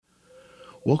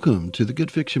Welcome to the Good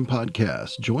Fiction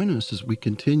Podcast. Join us as we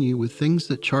continue with Things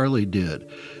That Charlie Did,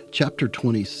 Chapter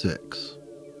 26.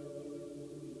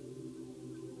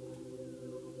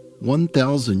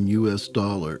 1,000 US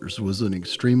dollars was an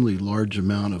extremely large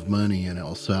amount of money in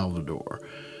El Salvador.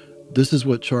 This is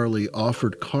what Charlie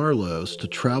offered Carlos to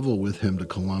travel with him to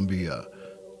Colombia.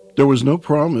 There was no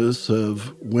promise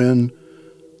of when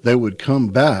they would come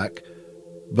back,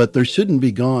 but they shouldn't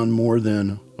be gone more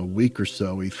than a week or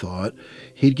so, he thought.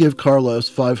 He'd give Carlos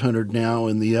 $500 now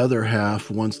and the other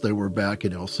half once they were back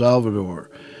in El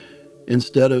Salvador.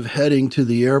 Instead of heading to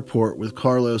the airport with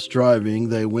Carlos driving,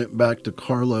 they went back to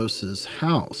Carlos's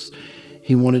house.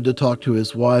 He wanted to talk to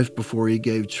his wife before he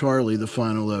gave Charlie the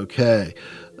final okay.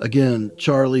 Again,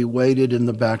 Charlie waited in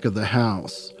the back of the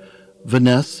house.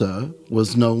 Vanessa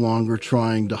was no longer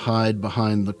trying to hide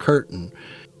behind the curtain.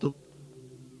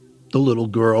 The little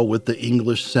girl with the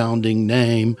English-sounding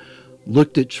name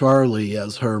looked at Charlie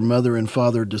as her mother and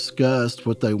father discussed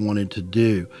what they wanted to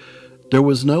do. There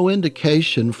was no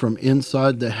indication from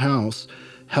inside the house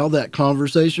how that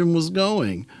conversation was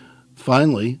going.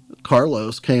 Finally,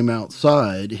 Carlos came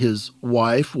outside. His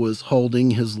wife was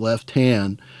holding his left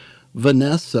hand.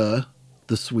 Vanessa,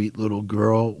 the sweet little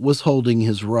girl, was holding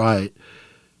his right.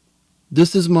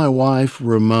 "This is my wife,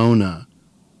 Ramona.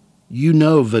 You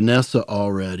know Vanessa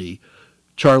already."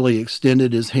 Charlie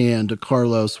extended his hand to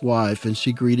Carlos' wife, and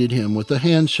she greeted him with a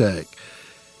handshake.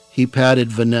 He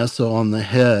patted Vanessa on the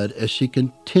head as she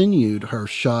continued her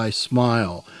shy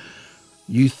smile.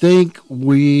 "You think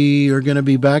we are going to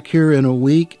be back here in a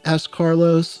week?" asked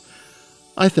Carlos.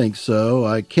 "I think so.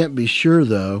 I can't be sure,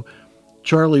 though."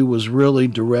 Charlie was really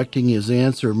directing his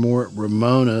answer more at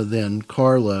Ramona than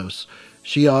Carlos.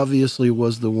 She obviously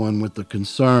was the one with the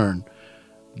concern.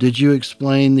 "Did you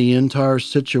explain the entire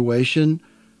situation?"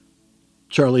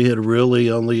 Charlie had really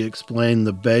only explained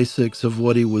the basics of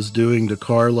what he was doing to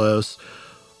Carlos.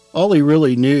 All he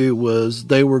really knew was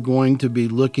they were going to be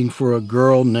looking for a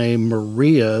girl named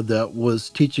Maria that was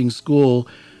teaching school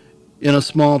in a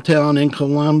small town in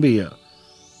Colombia.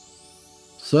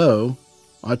 So,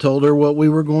 I told her what we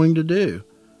were going to do.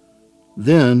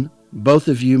 Then, both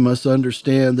of you must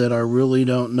understand that I really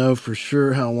don't know for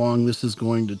sure how long this is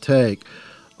going to take.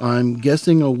 I'm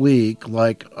guessing a week,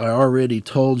 like I already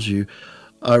told you.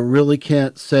 I really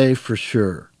can't say for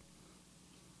sure."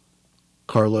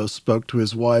 Carlos spoke to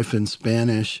his wife in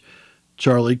Spanish.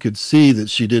 Charlie could see that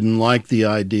she didn't like the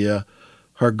idea.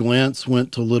 Her glance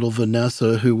went to little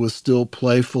Vanessa, who was still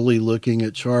playfully looking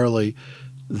at Charlie.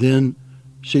 Then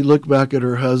she looked back at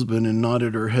her husband and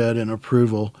nodded her head in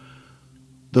approval.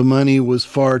 The money was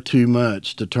far too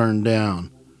much to turn down.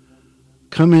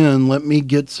 "Come in, let me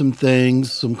get some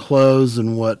things, some clothes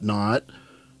and whatnot."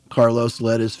 Carlos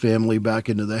led his family back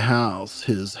into the house,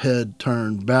 his head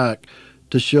turned back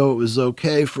to show it was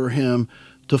okay for him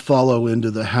to follow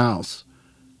into the house.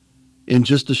 In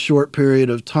just a short period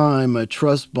of time, a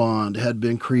trust bond had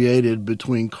been created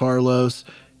between Carlos,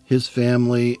 his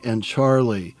family, and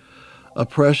Charlie. A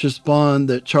precious bond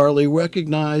that Charlie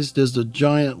recognized as a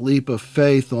giant leap of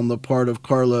faith on the part of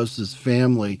Carlos's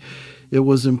family. It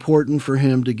was important for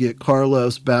him to get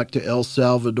Carlos back to El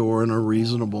Salvador in a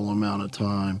reasonable amount of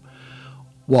time.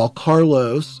 While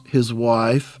Carlos, his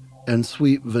wife, and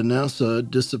sweet Vanessa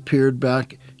disappeared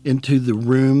back into the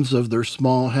rooms of their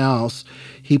small house,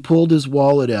 he pulled his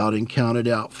wallet out and counted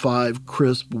out 5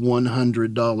 crisp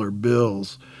 $100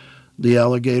 bills. The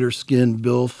alligator skin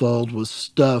billfold was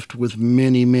stuffed with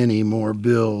many, many more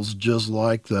bills just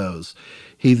like those.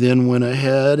 He then went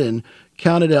ahead and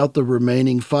counted out the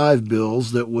remaining 5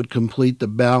 bills that would complete the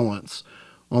balance.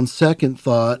 On second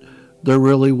thought, there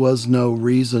really was no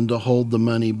reason to hold the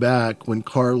money back. When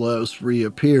Carlos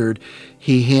reappeared,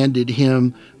 he handed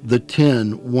him the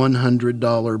 10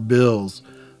 $100 bills.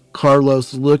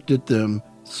 Carlos looked at them,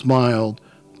 smiled,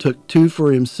 took 2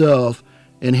 for himself,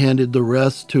 and handed the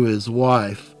rest to his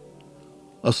wife.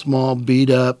 A small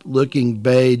beat-up looking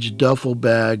beige duffel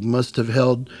bag must have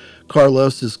held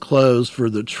Carlos's clothes for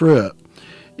the trip.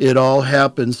 It all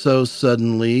happened so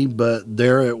suddenly, but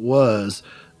there it was.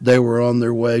 They were on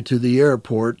their way to the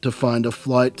airport to find a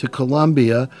flight to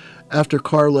Colombia after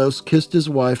Carlos kissed his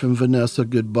wife and Vanessa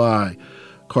goodbye.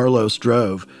 Carlos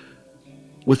drove.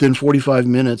 Within 45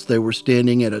 minutes, they were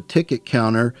standing at a ticket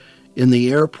counter in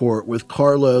the airport with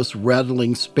Carlos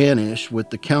rattling Spanish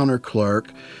with the counter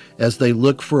clerk as they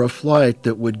looked for a flight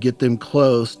that would get them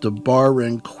close to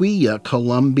Barranquilla,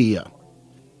 Colombia.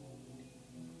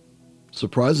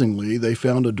 Surprisingly, they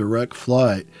found a direct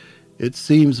flight. It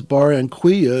seems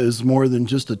Barranquilla is more than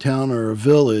just a town or a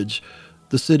village.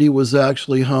 The city was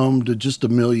actually home to just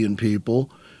 1 million people.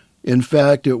 In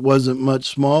fact, it wasn't much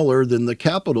smaller than the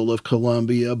capital of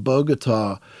Colombia,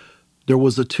 Bogota. There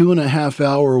was a 2.5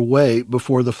 hour wait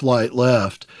before the flight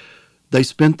left. They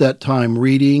spent that time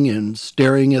reading and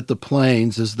staring at the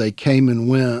planes as they came and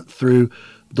went through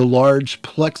the large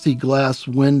plexiglass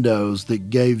windows that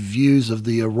gave views of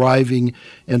the arriving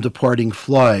and departing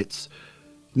flights.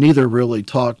 Neither really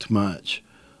talked much.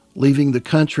 Leaving the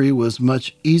country was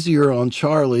much easier on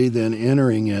Charlie than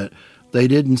entering it. They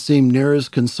didn't seem near as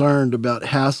concerned about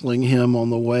hassling him on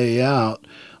the way out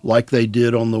like they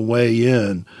did on the way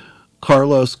in.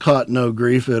 Carlos caught no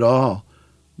grief at all.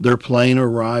 Their plane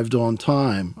arrived on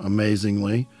time,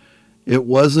 amazingly. It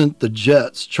wasn't the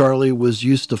jets Charlie was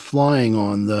used to flying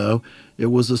on, though. It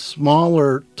was a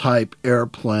smaller type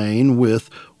airplane with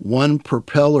one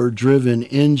propeller-driven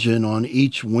engine on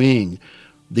each wing.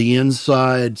 The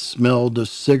inside smelled of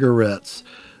cigarettes.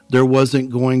 There wasn't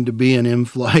going to be an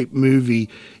in-flight movie,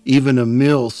 even a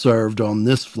meal served on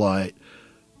this flight.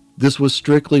 This was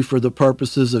strictly for the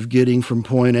purposes of getting from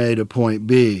point A to point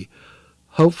B.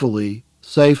 Hopefully,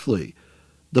 safely.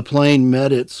 The plane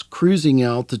met its cruising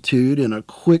altitude in a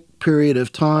quick period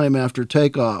of time after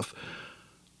takeoff.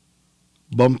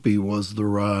 Bumpy was the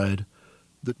ride.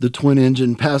 The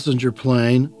twin-engine passenger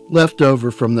plane, left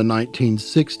over from the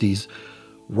 1960s,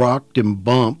 rocked and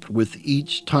bumped with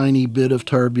each tiny bit of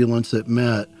turbulence it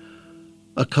met.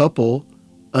 A couple,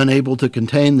 unable to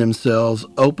contain themselves,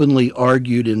 openly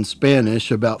argued in Spanish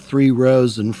about 3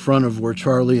 rows in front of where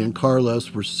Charlie and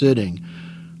Carlos were sitting.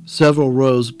 Several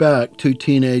rows back, 2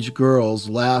 teenage girls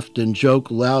laughed and joked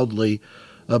loudly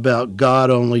about God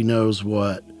only knows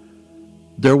what.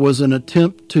 There was an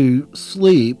attempt to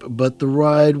sleep, but the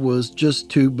ride was just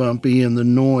too bumpy and the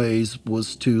noise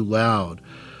was too loud.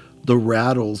 The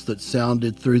rattles that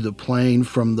sounded through the plane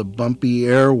from the bumpy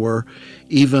air were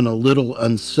even a little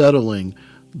unsettling.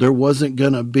 There wasn't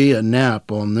going to be a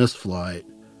nap on this flight.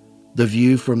 The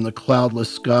view from the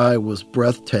cloudless sky was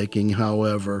breathtaking,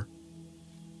 however.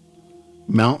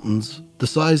 Mountains, the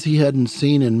size he hadn't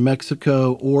seen in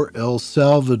Mexico or El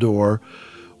Salvador,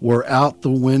 were out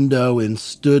the window and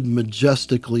stood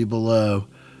majestically below.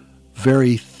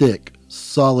 Very thick,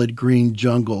 solid green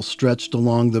jungle stretched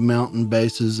along the mountain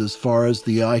bases as far as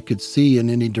the eye could see in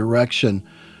any direction.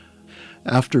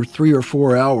 After 3 or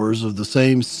 4 hours of the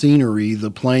same scenery,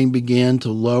 the plane began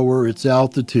to lower its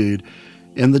altitude,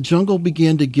 and the jungle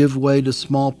began to give way to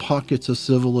small pockets of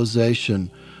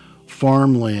civilization.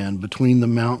 Farmland between the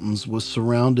mountains was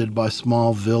surrounded by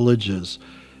small villages.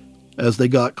 As they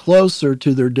got closer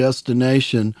to their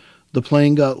destination, the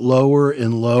plane got lower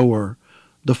and lower.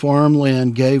 The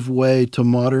farmland gave way to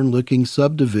modern-looking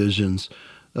subdivisions.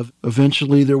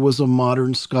 Eventually, there was a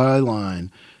modern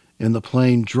skyline, and the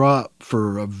plane dropped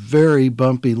for a very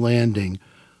bumpy landing.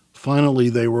 Finally,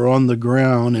 they were on the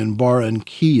ground in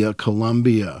Barranquilla,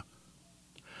 Colombia.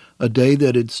 A day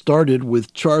that had started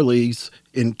with Charlie's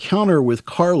encounter with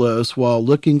Carlos while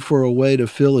looking for a way to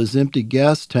fill his empty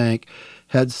gas tank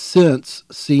had since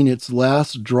seen its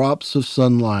last drops of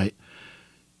sunlight.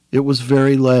 It was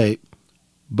very late.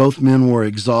 Both men were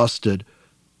exhausted.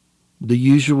 The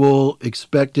usual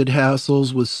expected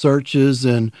hassles with searches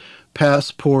and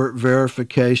passport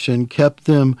verification kept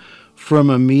them from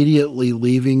immediately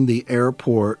leaving the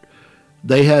airport.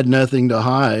 They had nothing to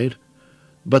hide,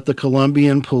 but the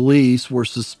Colombian police were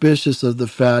suspicious of the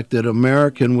fact that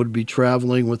American would be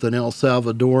traveling with an El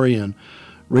Salvadorian.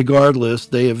 Regardless,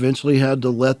 they eventually had to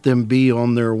let them be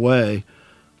on their way.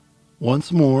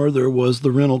 Once more, there was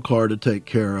the rental car to take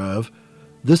care of.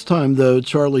 This time, though,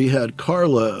 Charlie had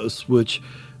Carlos, which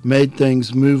made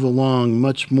things move along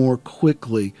much more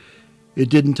quickly. It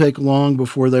didn't take long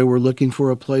before they were looking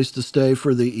for a place to stay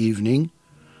for the evening.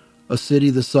 A city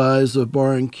the size of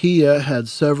Barranquilla had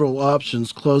several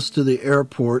options close to the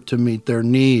airport to meet their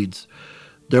needs.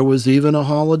 There was even a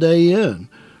Holiday Inn.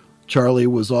 Charlie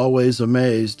was always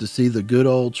amazed to see the good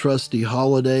old trusty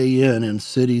Holiday Inn in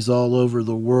cities all over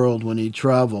the world when he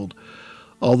traveled.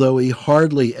 Although he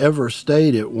hardly ever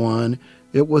stayed at one,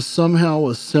 it was somehow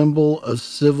a symbol of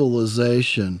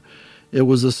civilization. It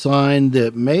was a sign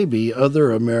that maybe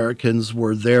other Americans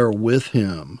were there with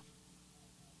him.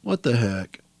 What the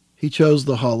heck? He chose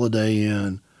the Holiday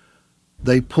Inn.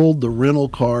 They pulled the rental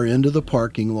car into the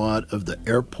parking lot of the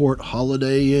Airport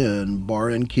Holiday Inn,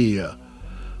 Barranquilla.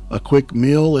 A quick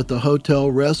meal at the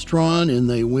hotel restaurant, and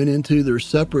they went into their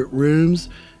separate rooms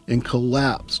and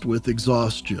collapsed with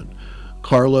exhaustion.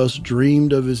 Carlos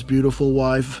dreamed of his beautiful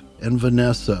wife and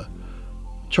Vanessa.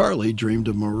 Charlie dreamed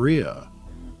of Maria.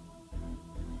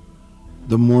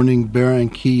 The morning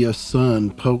Barranquilla sun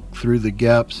poked through the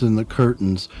gaps in the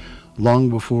curtains, long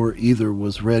before either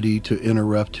was ready to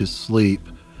interrupt his sleep.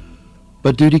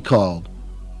 But duty called.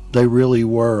 They really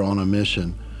were on a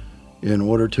mission. In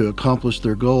order to accomplish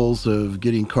their goals of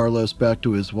getting Carlos back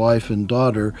to his wife and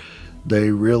daughter, they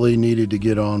really needed to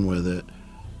get on with it.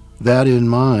 That in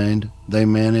mind, they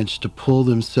managed to pull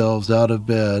themselves out of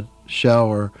bed,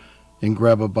 shower, and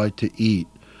grab a bite to eat.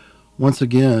 Once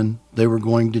again, they were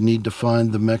going to need to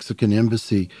find the Mexican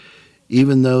embassy.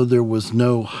 Even though there was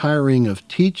no hiring of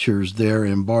teachers there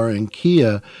in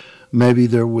Barranquilla, maybe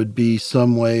there would be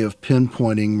some way of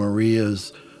pinpointing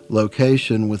Maria's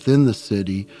location within the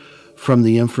city from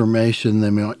the information they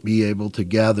might be able to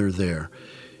gather there.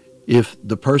 If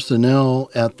the personnel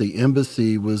at the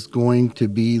embassy was going to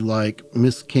be like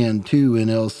Miss Cantu in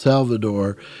El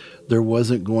Salvador, there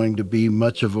wasn't going to be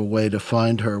much of a way to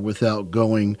find her without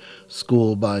going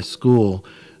school by school.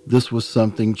 This was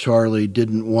something Charlie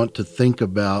didn't want to think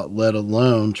about, let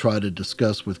alone try to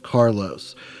discuss with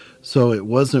Carlos. So it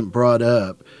wasn't brought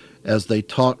up as they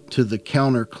talked to the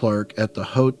counter clerk at the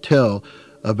hotel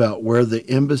about where the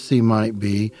embassy might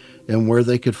be and where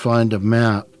they could find a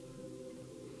map.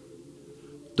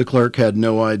 The clerk had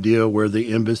no idea where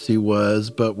the embassy was,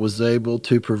 but was able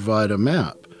to provide a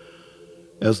map.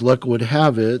 As luck would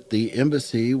have it, the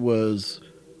embassy was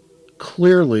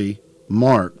clearly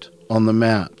marked on the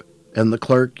map, and the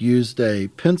clerk used a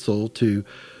pencil to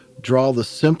draw the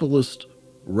simplest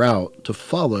route to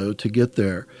follow to get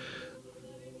there.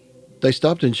 They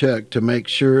stopped and checked to make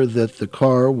sure that the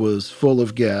car was full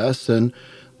of gas, and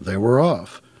they were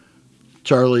off.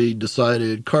 Charlie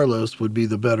decided Carlos would be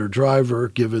the better driver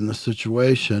given the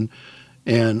situation,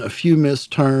 and a few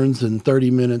missed turns, and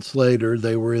 30 minutes later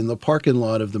they were in the parking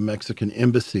lot of the Mexican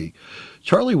embassy.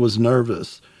 Charlie was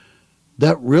nervous.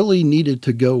 That really needed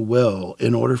to go well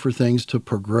in order for things to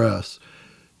progress.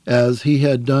 As he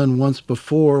had done once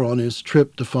before on his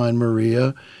trip to find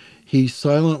Maria, he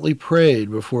silently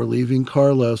prayed before leaving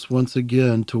Carlos once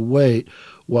again to wait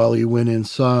while he went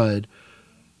inside.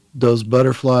 Those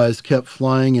butterflies kept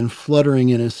flying and fluttering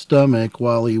in his stomach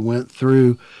while he went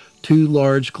through 2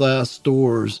 large glass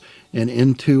doors and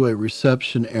into a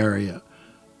reception area.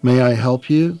 "May I help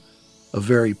you?" A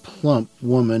very plump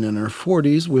woman in her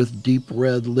 40s with deep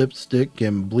red lipstick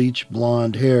and bleached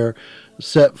blonde hair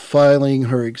sat filing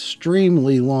her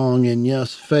extremely long and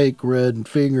yes, fake red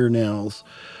fingernails.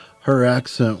 Her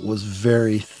accent was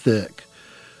very thick.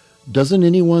 "Doesn't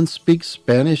anyone speak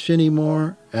Spanish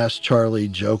anymore?" asked Charlie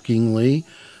jokingly.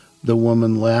 The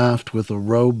woman laughed with a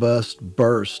robust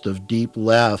burst of deep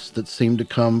laughs that seemed to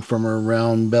come from her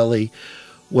round belly.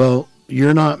 "Well,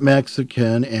 you're not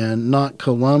Mexican and not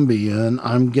Colombian.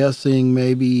 I'm guessing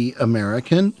maybe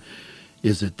American?"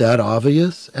 "Is it that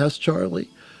obvious?" asked Charlie.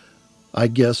 "I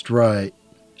guessed right,"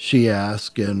 she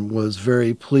asked, and was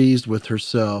very pleased with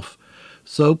herself.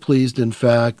 So pleased, in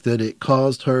fact, that it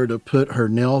caused her to put her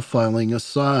nail filing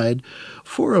aside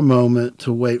for a moment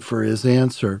to wait for his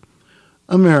answer.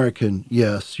 "American,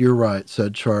 yes, you're right,"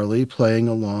 said Charlie, playing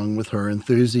along with her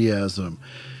enthusiasm.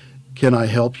 "Can I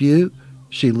help you?"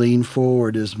 She leaned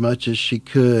forward as much as she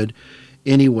could,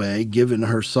 anyway, given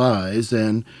her size,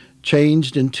 and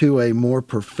changed into a more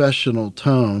professional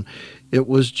tone. It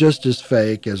was just as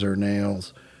fake as her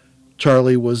nails.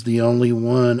 Charlie was the only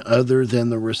one other than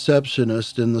the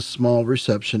receptionist in the small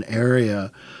reception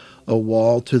area. A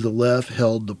wall to the left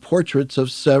held the portraits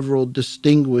of several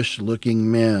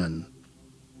distinguished-looking men.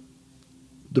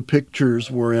 The pictures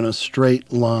were in a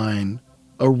straight line,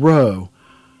 a row.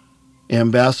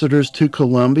 "Ambassadors to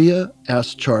Colombia?"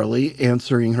 asked Charlie,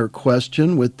 answering her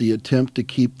question with the attempt to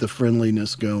keep the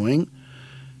friendliness going.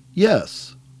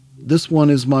 "Yes, this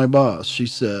one is my boss," she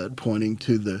said, pointing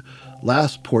to the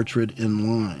last portrait in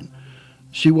line.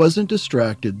 She wasn't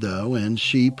distracted, though, and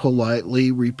she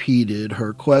politely repeated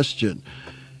her question.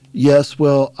 "Yes,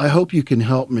 well, I hope you can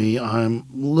help me. I'm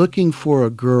looking for a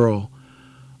girl."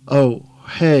 "Oh,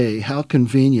 hey, how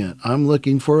convenient. I'm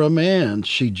looking for a man,"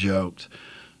 she joked.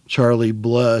 Charlie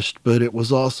blushed, but it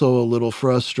was also a little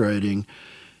frustrating.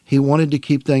 He wanted to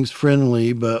keep things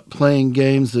friendly, but playing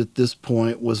games at this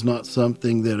point was not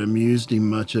something that amused him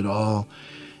much at all.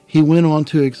 He went on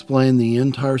to explain the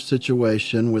entire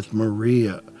situation with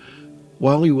Maria.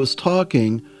 While he was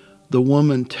talking, the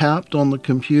woman tapped on the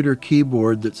computer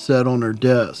keyboard that sat on her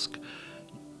desk.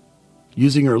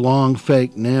 Using her long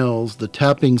fake nails, the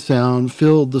tapping sound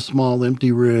filled the small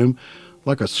empty room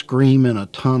like a scream in a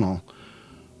tunnel.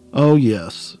 "Oh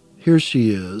yes, here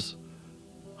she is."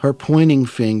 Her pointing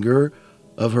finger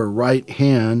of her right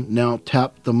hand now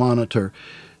tapped the monitor.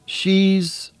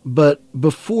 But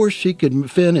before she could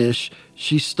finish,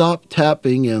 she stopped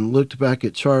tapping and looked back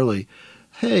at Charlie.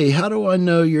 Hey, how do I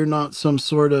know you're not some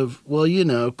sort of,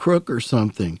 crook or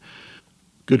something?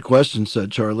 Good question,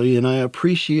 said Charlie, and I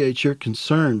appreciate your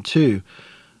concern, too.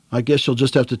 I guess you'll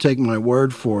just have to take my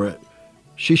word for it.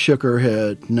 She shook her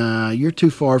head. Nah, you're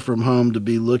too far from home to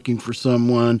be looking for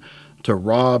someone to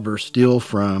rob or steal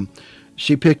from.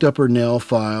 She picked up her nail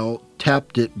file,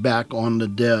 tapped it back on the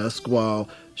desk while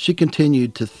she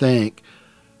continued to think.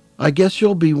 I guess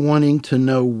you'll be wanting to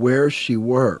know where she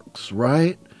works,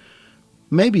 right?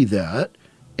 Maybe that.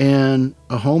 And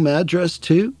a home address,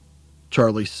 too?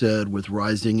 Charlie said with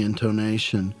rising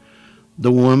intonation.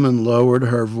 The woman lowered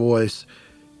her voice.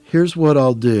 Here's what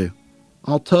I'll do.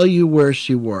 I'll tell you where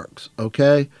she works,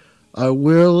 okay? I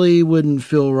really wouldn't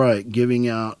feel right giving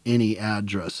out any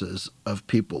addresses of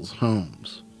people's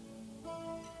homes.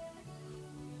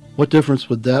 What difference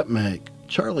would that make?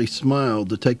 Charlie smiled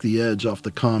to take the edge off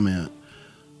the comment.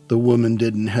 The woman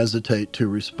didn't hesitate to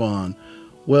respond.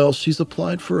 Well, she's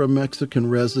applied for a Mexican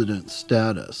resident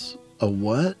status. A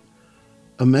what?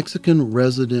 A Mexican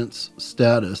residence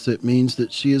status. It means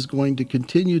that she is going to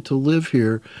continue to live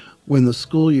here when the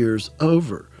school year's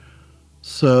over.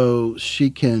 So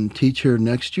she can teach here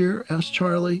next year? Asked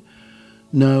Charlie.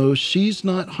 No, she's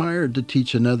not hired to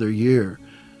teach another year.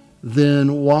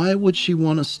 Then why would she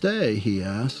want to stay? He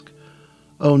asked.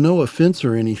 Oh, no offense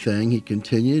or anything, he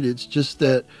continued. It's just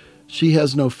that she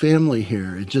has no family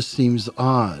here. It just seems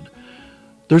odd.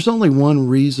 There's only one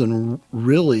reason,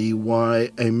 really,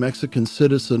 why a Mexican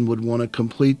citizen would want to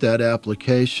complete that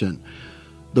application.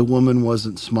 The woman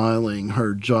wasn't smiling.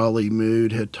 Her jolly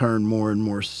mood had turned more and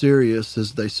more serious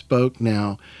as they spoke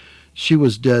now. She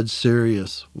was dead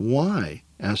serious. Why?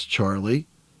 Asked Charlie.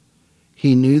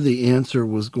 He knew the answer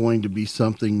was going to be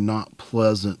something not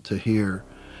pleasant to hear.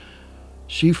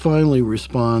 She finally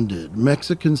responded.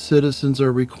 Mexican citizens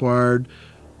are required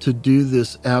to do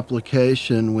this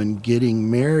application when getting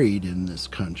married in this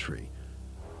country.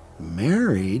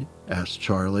 Married? Asked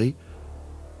Charlie.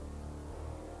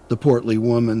 The portly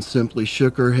woman simply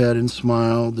shook her head and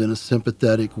smiled in a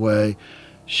sympathetic way.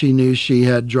 She knew she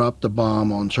had dropped a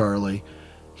bomb on Charlie.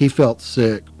 He felt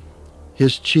sick.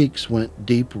 His cheeks went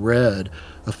deep red.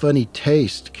 A funny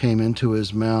taste came into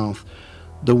his mouth.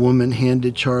 The woman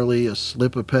handed Charlie a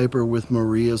slip of paper with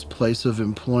Maria's place of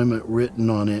employment written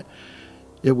on it.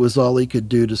 It was all he could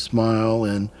do to smile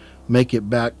and make it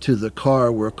back to the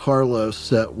car where Carlos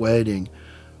sat waiting.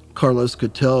 Carlos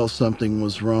could tell something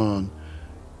was wrong.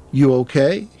 You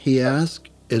okay? He asked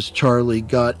as Charlie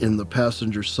got in the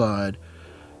passenger side.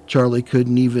 Charlie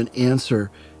couldn't even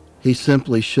answer. He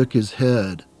simply shook his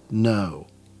head. No.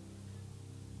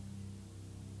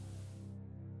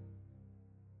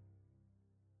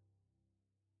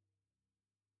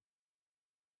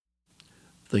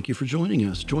 Thank you for joining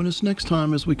us. Join us next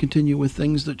time as we continue with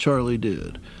things that Charlie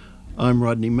did. I'm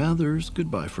Rodney Mathers.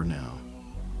 Goodbye for now.